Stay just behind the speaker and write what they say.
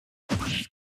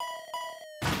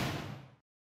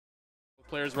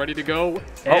Players ready to go.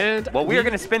 And well, we are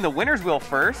going to spin the winner's wheel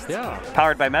first. Yeah.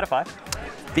 Powered by Metafy.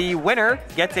 The winner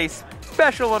gets a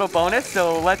special little bonus,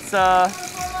 so let's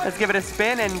give it a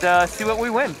spin and see what we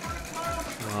win.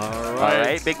 All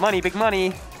right, big money, big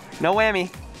money. No whammy.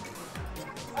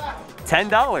 $10.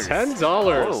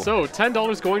 $10. So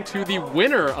 $10 going to the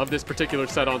winner of this particular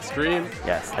set on stream.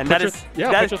 Yes, and that is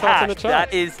cash. In the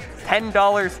chat. That is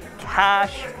 $10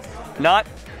 cash, not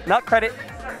credit,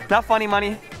 not funny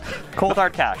money, cold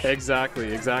hard cash.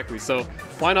 Exactly. So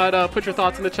why not put your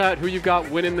thoughts in the chat? Who you got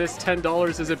winning this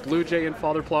 $10? Is it BlueJay and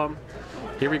FatherPlum?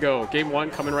 Here we go. Game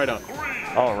 1 coming right up.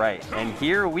 All right, and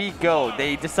here we go.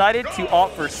 They decided to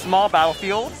opt for small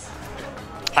battlefields.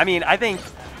 I mean, I think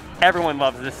everyone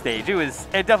loves this stage. It was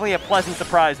definitely a pleasant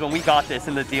surprise when we got this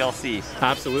in the DLC.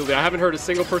 Absolutely. I haven't heard a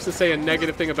single person say a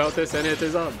negative thing about this, and it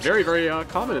is very, very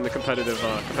common in the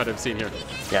competitive scene here.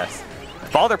 Yes.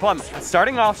 FatherPlum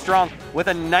starting off strong with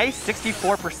a nice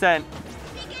 64%.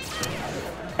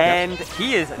 And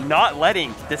he is not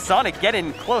letting the Sonic get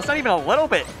in close, not even a little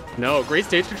bit. No, great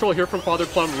stage control here from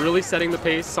FatherPlum, really setting the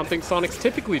pace, something Sonics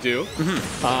typically do.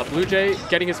 BlueJay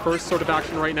getting his first sort of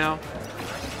action right now.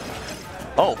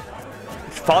 Oh,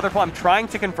 FatherPlum trying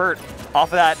to convert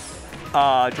off of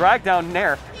that drag down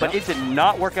there, but it did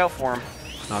not work out for him.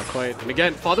 Not quite. And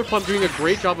again, FatherPlum doing a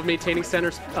great job of maintaining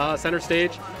center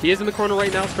stage. He is in the corner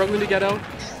right now, struggling to get out.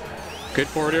 Good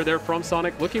forward air there from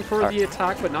Sonic, looking for the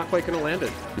attack, but not quite going to land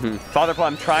it.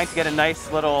 FatherPlum trying to get a nice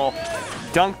little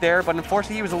dunk there, but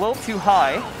unfortunately he was a little too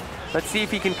high. Let's see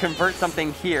if he can convert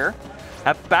something here.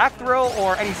 A back throw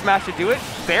or any smash to do it.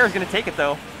 Bear's going to take it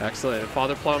though. Excellent.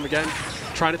 FatherPlum again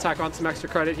trying to tack on some extra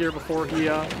credit here before he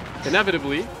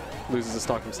inevitably loses the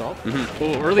stock himself.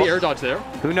 Oh, early air dodge there.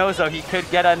 Who knows though, he could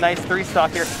get a nice 3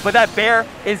 stock here, but that Bear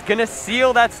is gonna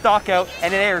seal that stock out,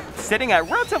 and they're sitting at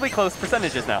relatively close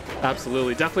percentages now.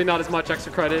 Absolutely, definitely not as much extra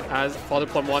credit as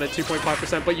FatherPlum wanted,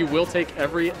 2.5%, but you will take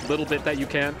every little bit that you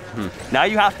can. Now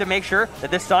you have to make sure that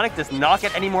this Sonic does not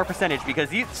get any more percentage, because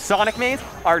these Sonic mains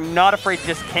are not afraid to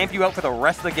just camp you out for the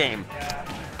rest of the game.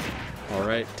 All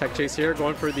right, tech chase here,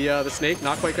 going for the snake,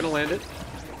 not quite gonna land it.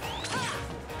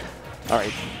 All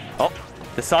right. Oh,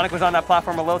 the Sonic was on that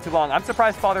platform a little too long. I'm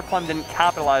surprised FatherPlum didn't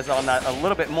capitalize on that a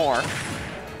little bit more.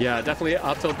 Yeah, definitely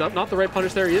up tilt, not the right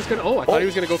punish there. He is gonna, I thought he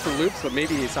was gonna go for loops, but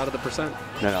maybe he's out of the percent.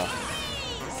 No.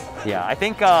 Yeah, I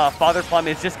think FatherPlum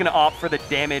is just gonna opt for the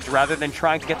damage rather than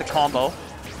trying to get the combo.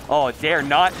 Oh,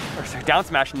 down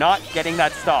smash, not getting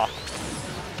that stock.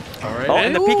 All right. Oh,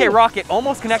 and the PK Rocket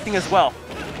almost connecting as well,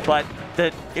 but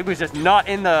it was just not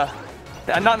in the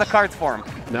cards for him.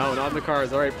 No, not in the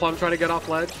cards. All right, Plum trying to get off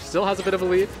ledge. Still has a bit of a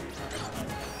lead.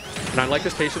 And I like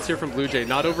this patience here from BlueJay.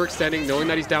 Not overextending, knowing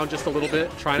that he's down just a little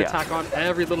bit. Trying to tack on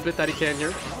every little bit that he can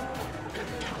here.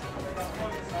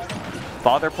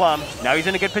 FatherPlum, now he's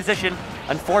in a good position.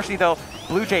 Unfortunately though,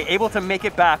 BlueJay able to make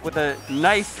it back with a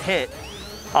nice hit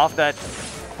off that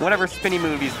whatever spinny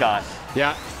move he's got.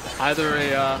 Yeah, either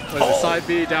a side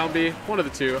B, down B, one of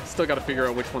the two. Still got to figure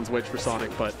out which one's which for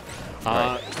Sonic, but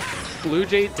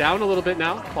BlueJay down a little bit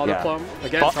now. FatherPlum,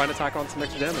 again, trying to tack on some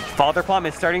extra damage. FatherPlum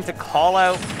is starting to call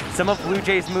out some of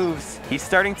BlueJay's moves. He's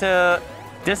starting to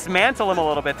dismantle him a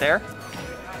little bit there.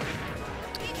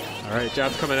 All right,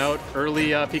 jabs coming out. Early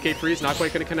PK freeze, not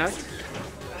quite going to connect.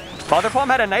 FatherPlum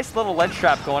had a nice little ledge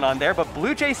trap going on there, but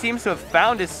BlueJay seems to have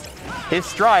found his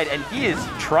stride, and he is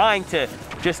trying to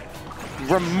just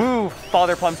remove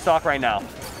FatherPlum's stock right now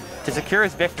to secure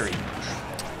his victory.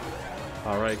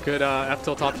 All right, good F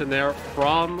tilt option there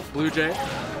from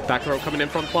BlueJay. Back throw coming in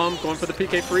from Plum, going for the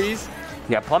PK freeze.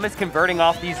 Yeah, Plum is converting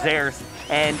off these Zairs,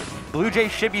 and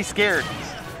BlueJay should be scared.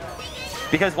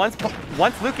 Because once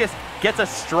Lucas gets a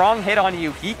strong hit on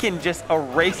you, he can just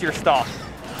erase your stock.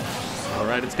 All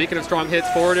right, and speaking of strong hits,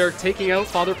 forward air taking out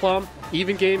FatherPlum.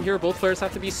 Even game here, both players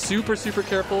have to be super, super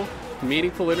careful.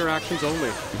 Meaningful interactions only.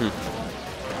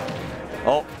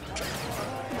 Oh,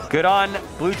 good on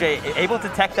BlueJay, able to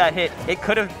tech that hit. It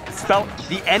could have spelled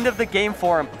the end of the game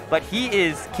for him, but he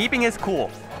is keeping his cool.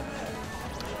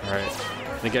 All right,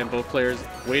 and again, both players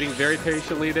waiting very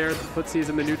patiently there. The footsies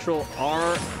and the neutral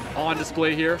are on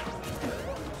display here.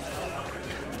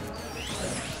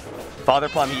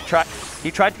 FatherPlum, he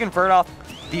tried to convert off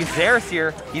these Zairs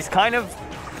here. He's kind of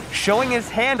showing his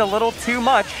hand a little too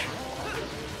much.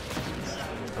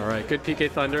 All right, good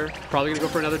PK Thunder. Probably gonna go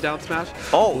for another down smash.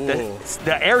 Oh,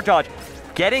 the air dodge,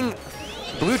 getting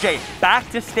BlueJay back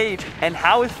to stage. And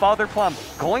how is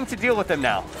FatherPlum going to deal with him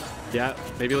now? Yeah,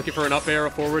 maybe looking for an up air, a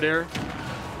forward air.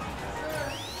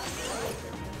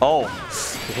 Oh,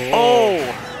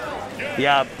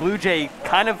 yeah, BlueJay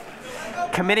kind of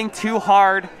committing too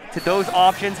hard to those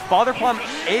options. FatherPlum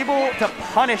able to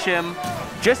punish him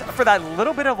just for that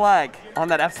little bit of lag on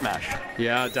that F smash.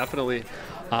 Yeah, definitely.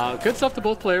 Good stuff to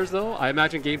both players, though. I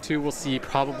imagine Game 2 will see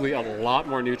probably a lot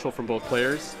more neutral from both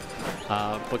players.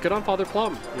 But good on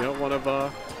FatherPlum. You know, one of, I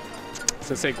was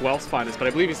gonna say Guelph's finest, but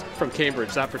I believe he's from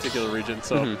Cambridge, that particular region.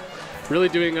 So really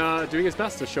doing his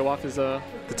best to show off his the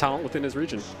talent within his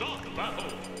region.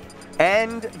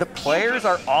 And the players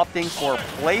are opting for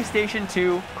PlayStation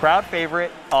 2, crowd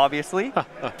favorite, obviously.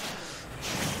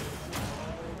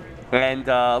 And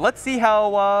let's see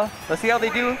how they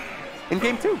do in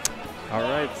Game 2. All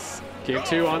right, Game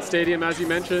 2 on Stadium, as you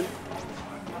mentioned.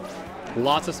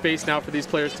 Lots of space now for these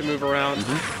players to move around.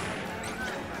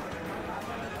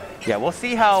 Yeah, we'll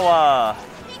see how.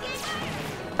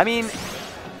 I mean,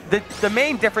 the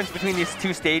main difference between these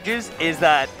two stages is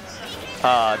that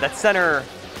that center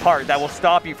part that will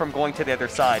stop you from going to the other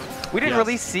side. We didn't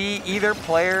really see either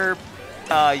player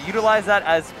utilize that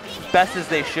as best as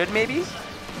they should, maybe.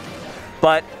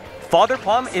 But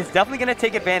FatherPlum is definitely going to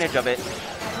take advantage of it.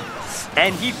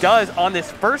 And he does on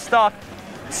this first stock,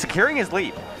 securing his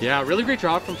lead. Yeah, really great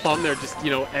job from Plum there, just,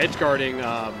 you know, edge guarding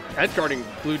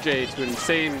BlueJay to an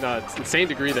insane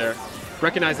degree there.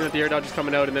 Recognizing that the air dodge is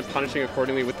coming out and then punishing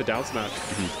accordingly with the down smash.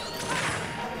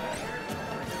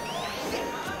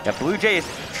 Yeah, BlueJay is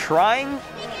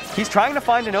he's trying to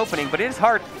find an opening, but it is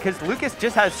hard because Lucas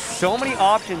just has so many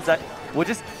options that will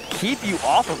just keep you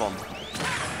off of him.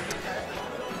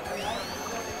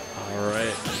 All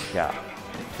right. Yeah.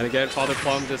 And again,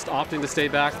 FatherPlum just opting to stay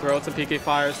back, throw out some PK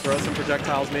fires, throw out some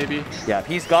projectiles maybe. Yeah,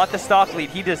 he's got the stock lead.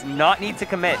 He does not need to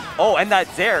commit. Oh, and that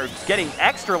Zair getting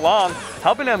extra long,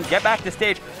 helping him get back to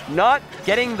stage. Not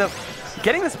getting the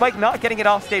spike, not getting it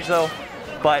off stage though,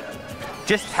 but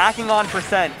just tacking on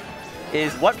percent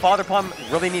is what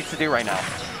FatherPlum really needs to do right now.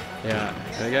 Yeah,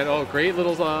 and again, oh, great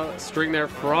little string there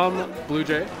from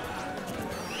BlueJay.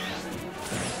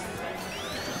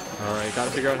 All right, got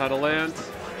to figure out how to land.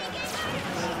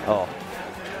 Oh,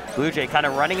 BlueJay kind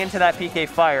of running into that PK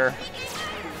fire.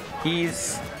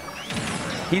 He's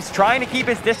trying to keep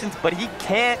his distance, but he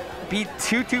can't be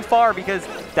too far because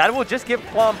that will just give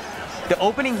Plum the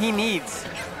opening he needs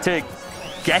to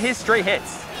get his straight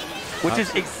hits, which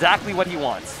is exactly what he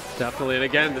wants. Definitely, and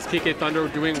again, this PK Thunder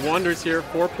doing wonders here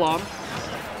for Plum.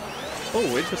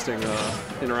 Oh, interesting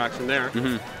interaction there.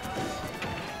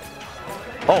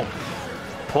 Oh,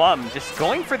 Plum just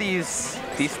going for these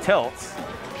tilts.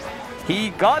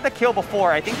 He got the kill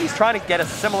before. I think he's trying to get a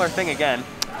similar thing again.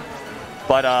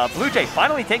 But BlueJay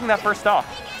finally taking that first stock.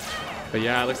 But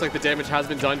yeah, it looks like the damage has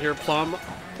been done here. Plum,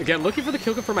 again, looking for the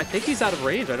kill confirm. I think he's out of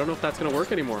range. I don't know if that's going to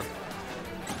work anymore.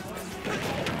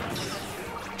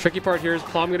 Tricky part here is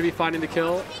Plum going to be finding the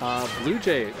kill.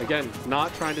 BlueJay, again,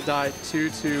 not trying to die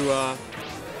too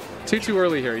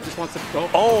early here. He just wants to go.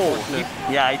 Oh,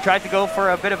 he tried to go for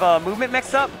a bit of a movement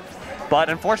mix-up, but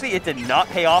unfortunately it did not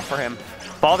pay off for him.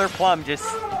 FatherPlum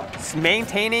just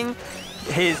maintaining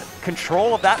his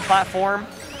control of that platform,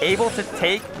 able to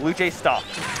take BlueJay's stock.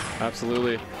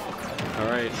 Absolutely. All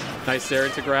right, nice there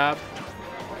to grab.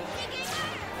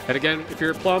 And again, if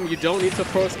you're a Plum, you don't need to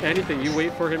post anything. You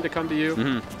wait for him to come to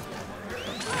you.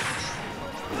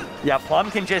 Yeah, Plum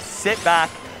can just sit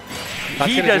back.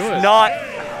 He does not.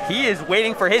 He is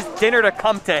waiting for his dinner to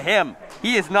come to him.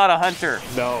 He is not a hunter.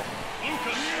 No.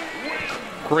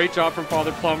 Great job from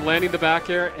FatherPlum landing the back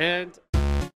air and